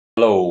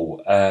Hello,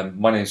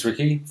 my name is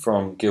Ricky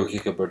from Gill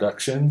Kicker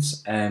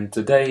Productions, and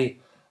today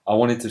I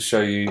wanted to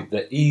show you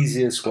the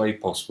easiest way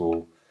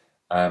possible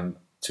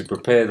to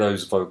prepare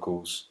those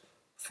vocals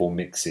for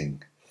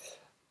mixing.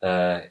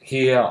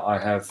 Here I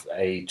have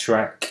a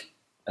track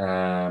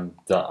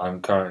that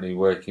I'm currently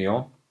working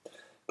on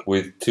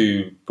with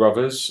two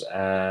brothers.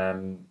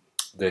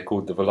 They're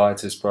called the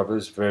Volitis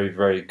Brothers,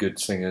 very good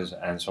singers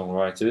and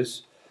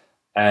songwriters.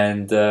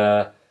 And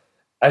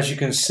as you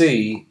can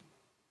see,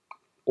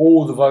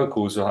 all the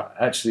vocals are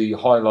actually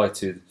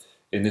highlighted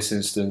in this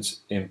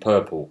instance in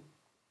purple,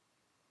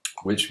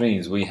 which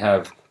means we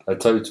have a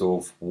total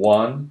of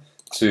 1,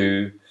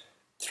 2,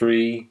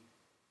 3,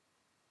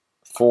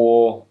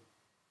 4,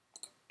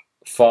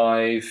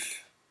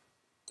 5,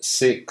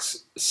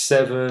 6,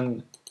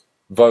 7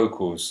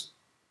 vocals,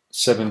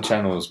 7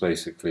 channels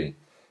basically.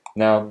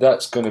 Now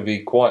that's going to be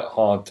quite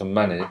hard to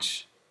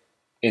manage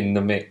in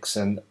the mix,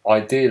 and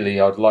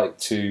ideally I'd like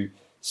to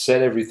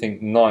set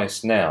everything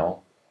nice now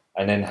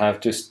and then have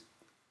just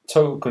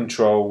total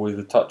control with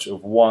a touch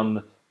of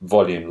one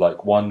volume,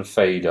 like one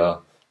fader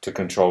to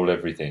control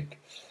everything.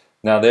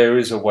 Now there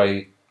is a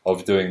way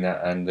of doing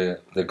that, and the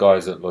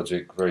guys at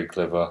Logic, very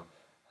clever,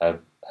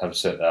 have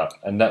set that up.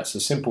 And that's a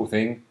simple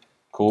thing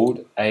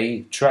called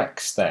a track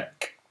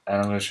stack, and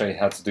I'm going to show you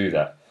how to do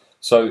that.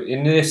 So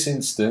in this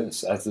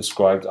instance, as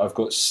described, I've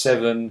got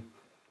 7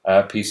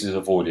 pieces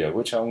of audio,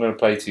 which I'm going to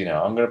play to you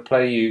now. I'm going to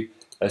play you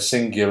a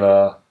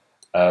singular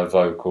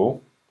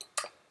vocal.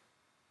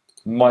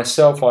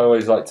 Myself, I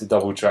always like to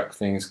double track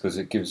things because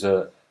it gives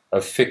a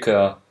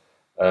thicker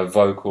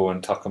vocal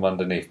and tuck them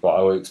underneath, but I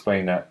will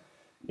explain that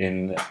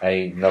in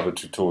another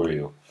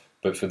tutorial.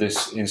 But for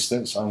this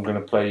instance, I'm going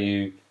to play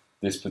you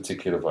this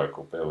particular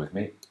vocal. Bear with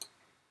me.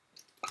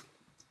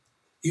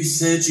 You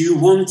said you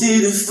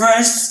wanted a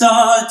fresh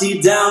start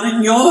deep down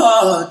in your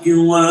heart.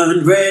 You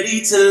weren't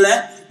ready to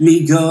let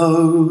me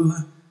go.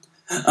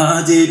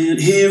 I didn't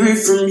hear it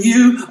from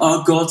you.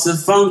 I got a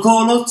phone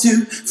call or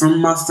two from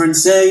my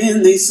friends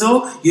saying they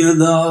saw you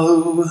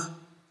low.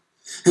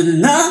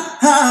 And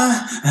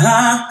I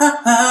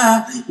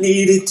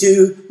needed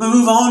to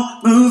move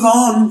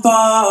on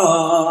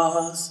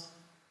fast.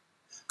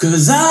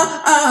 'Cause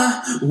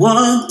I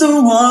want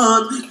the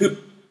one who...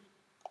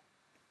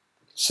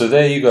 So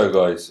there you go,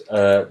 guys.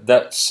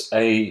 That's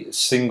a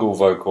single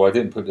vocal. I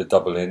didn't put the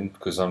double in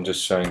because I'm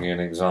just showing you an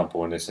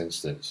example in this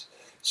instance.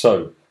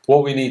 So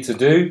what we need to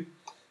do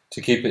to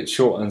keep it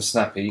short and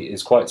snappy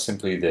is quite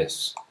simply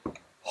this.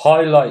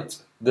 Highlight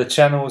the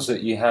channels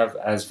that you have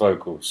as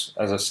vocals.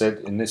 As I said,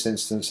 in this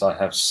instance I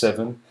have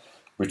 7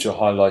 which are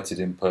highlighted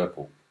in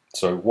purple.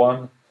 So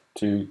 1,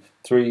 2,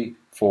 3,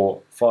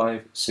 4,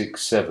 5,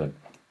 6, 7.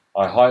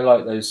 I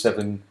highlight those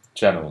 7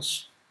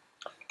 channels.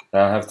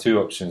 Now I have 2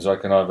 options. I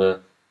can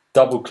either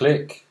double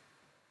click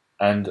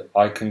and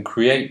I can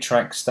create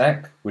track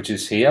stack, which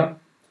is here,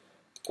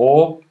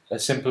 or a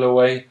simpler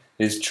way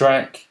is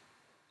track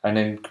and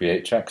then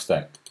create track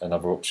stack,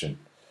 another option.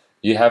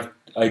 You have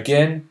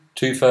again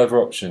 2 further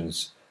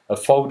options. A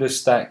folder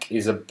stack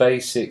is a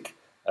basic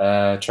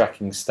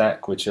tracking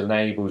stack which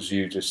enables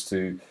you just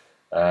to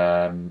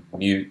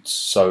mute,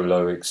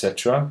 solo,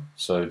 etc.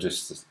 So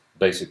just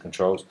basic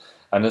controls.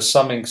 And a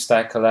summing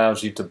stack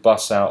allows you to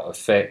bus out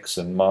effects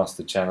and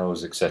master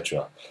channels,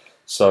 etc.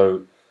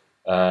 So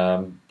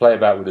play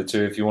about with the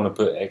 2. If you want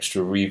to put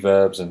extra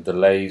reverbs and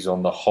delays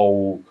on the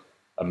whole,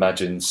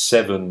 imagine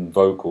 7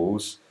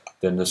 vocals,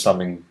 then the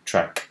summing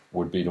track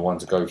would be the one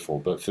to go for.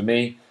 But for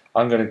me,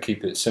 I'm going to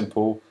keep it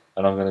simple,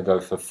 and I'm going to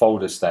go for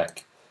folder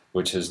stack,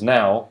 which has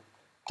now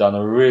done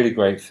a really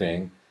great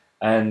thing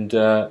and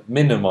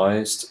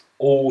minimized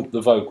all the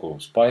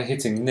vocals. By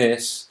hitting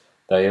this,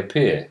 they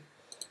appear.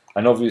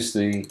 And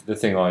obviously the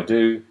thing I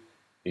do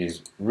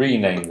is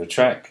rename the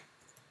track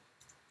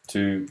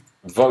to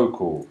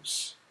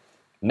vocals.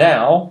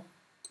 Now,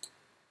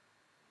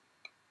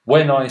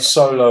 when I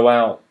solo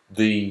out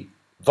the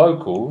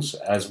vocals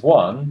as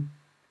one,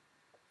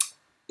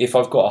 if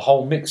I've got a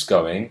whole mix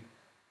going,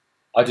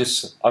 I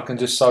can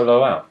just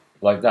solo out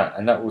like that,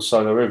 and that will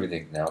solo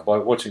everything. Now by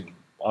watching,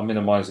 I'll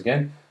minimize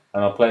again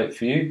and I'll play it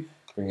for you,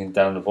 bringing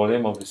down the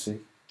volume obviously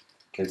in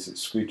case it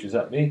screeches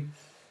at me.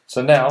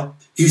 So now,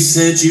 you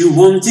said you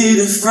wanted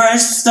a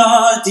fresh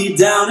start deep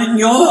down in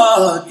your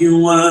heart. You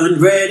weren't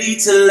ready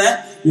to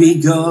let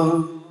me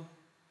go.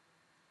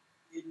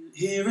 Didn't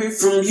hear it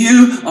from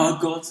you. I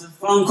got a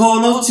phone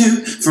call or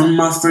 2 from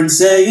my friends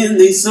saying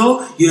they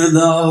saw you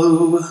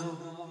low.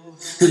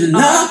 And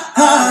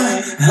I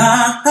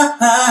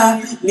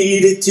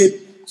needed to...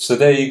 So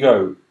there you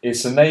go.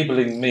 It's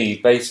enabling me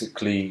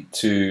basically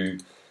to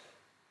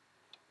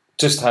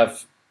just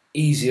have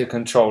easier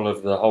control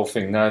of the whole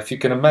thing. Now if you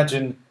can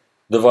imagine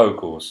the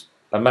vocals,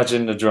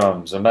 imagine the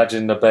drums,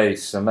 imagine the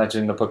bass,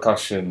 imagine the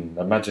percussion,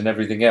 imagine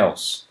everything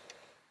else.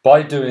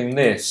 By doing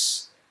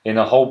this in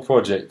a whole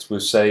project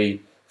with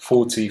say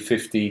 40,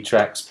 50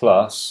 tracks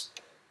plus,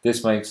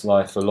 this makes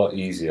life a lot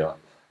easier.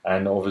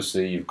 And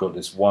obviously you've got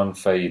this one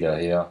fader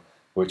here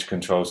which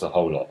controls the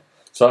whole lot.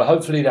 So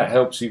hopefully that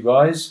helps you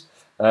guys.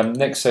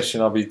 Next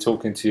session I'll be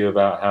talking to you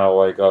about how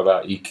I go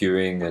about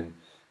EQing and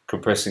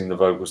compressing the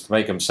vocals to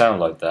make them sound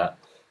like that.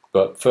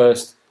 But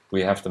first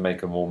we have to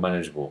make them more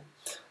manageable.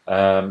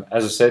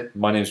 As I said,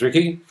 my name's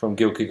Ricky from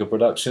Gill Kicker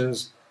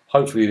Productions.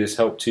 Hopefully this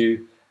helped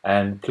you,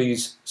 and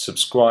please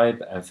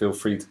subscribe and feel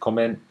free to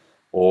comment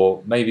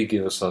or maybe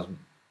give us some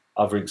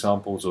other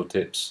examples or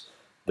tips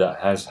that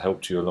has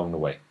helped you along the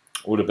way.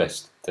 All the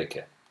best. Take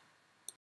care.